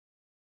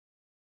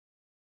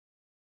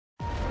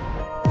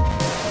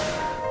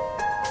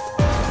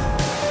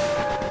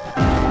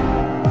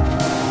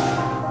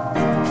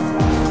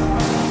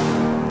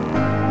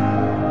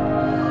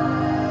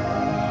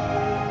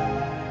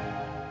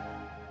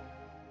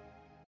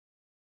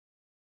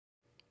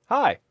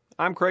Hi,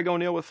 I'm Craig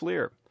O'Neill with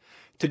FLIR.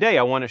 Today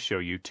I want to show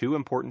you two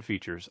important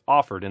features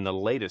offered in the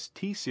latest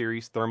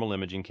T-Series thermal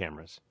imaging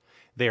cameras.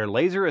 They are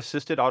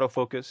laser-assisted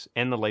autofocus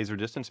and the laser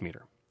distance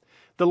meter.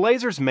 The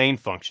laser's main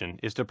function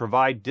is to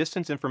provide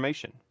distance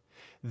information.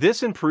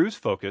 This improves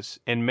focus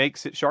and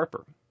makes it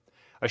sharper.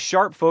 A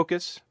sharp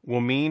focus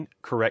will mean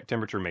correct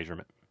temperature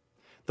measurement.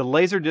 The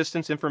laser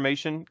distance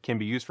information can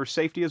be used for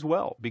safety as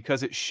well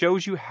because it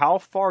shows you how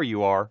far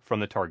you are from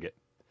the target.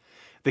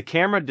 The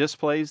camera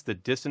displays the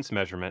distance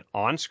measurement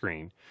on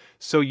screen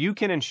so you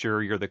can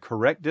ensure you're the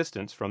correct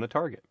distance from the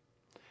target.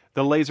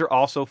 The laser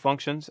also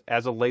functions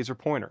as a laser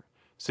pointer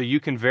so you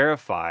can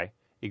verify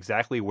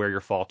exactly where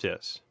your fault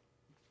is.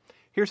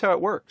 Here's how it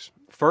works.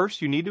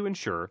 First, you need to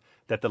ensure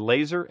that the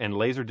laser and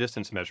laser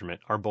distance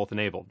measurement are both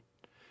enabled.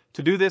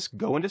 To do this,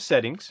 go into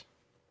Settings,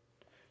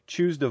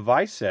 choose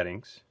Device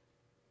Settings,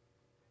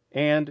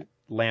 and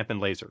Lamp and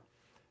Laser.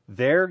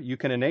 There you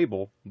can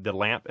enable the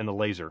lamp and the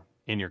laser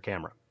in your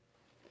camera.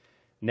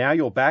 Now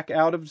you'll back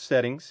out of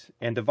Settings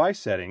and Device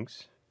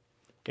Settings,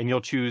 and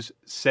you'll choose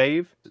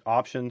Save,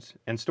 Options,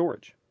 and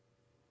Storage.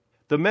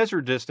 The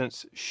measure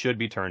distance should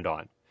be turned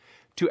on.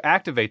 To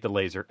activate the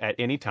laser at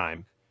any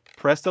time,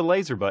 press the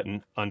laser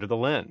button under the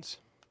lens.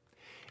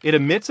 It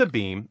emits a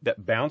beam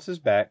that bounces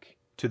back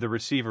to the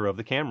receiver of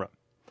the camera.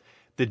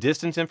 The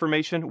distance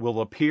information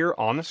will appear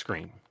on the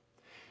screen.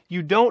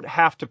 You don't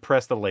have to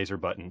press the laser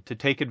button to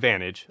take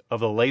advantage of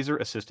the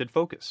laser-assisted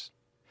focus.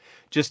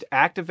 Just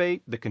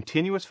activate the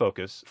continuous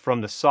focus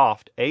from the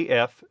soft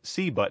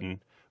AF/C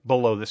button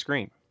below the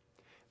screen.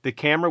 The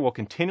camera will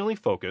continually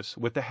focus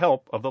with the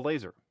help of the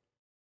laser.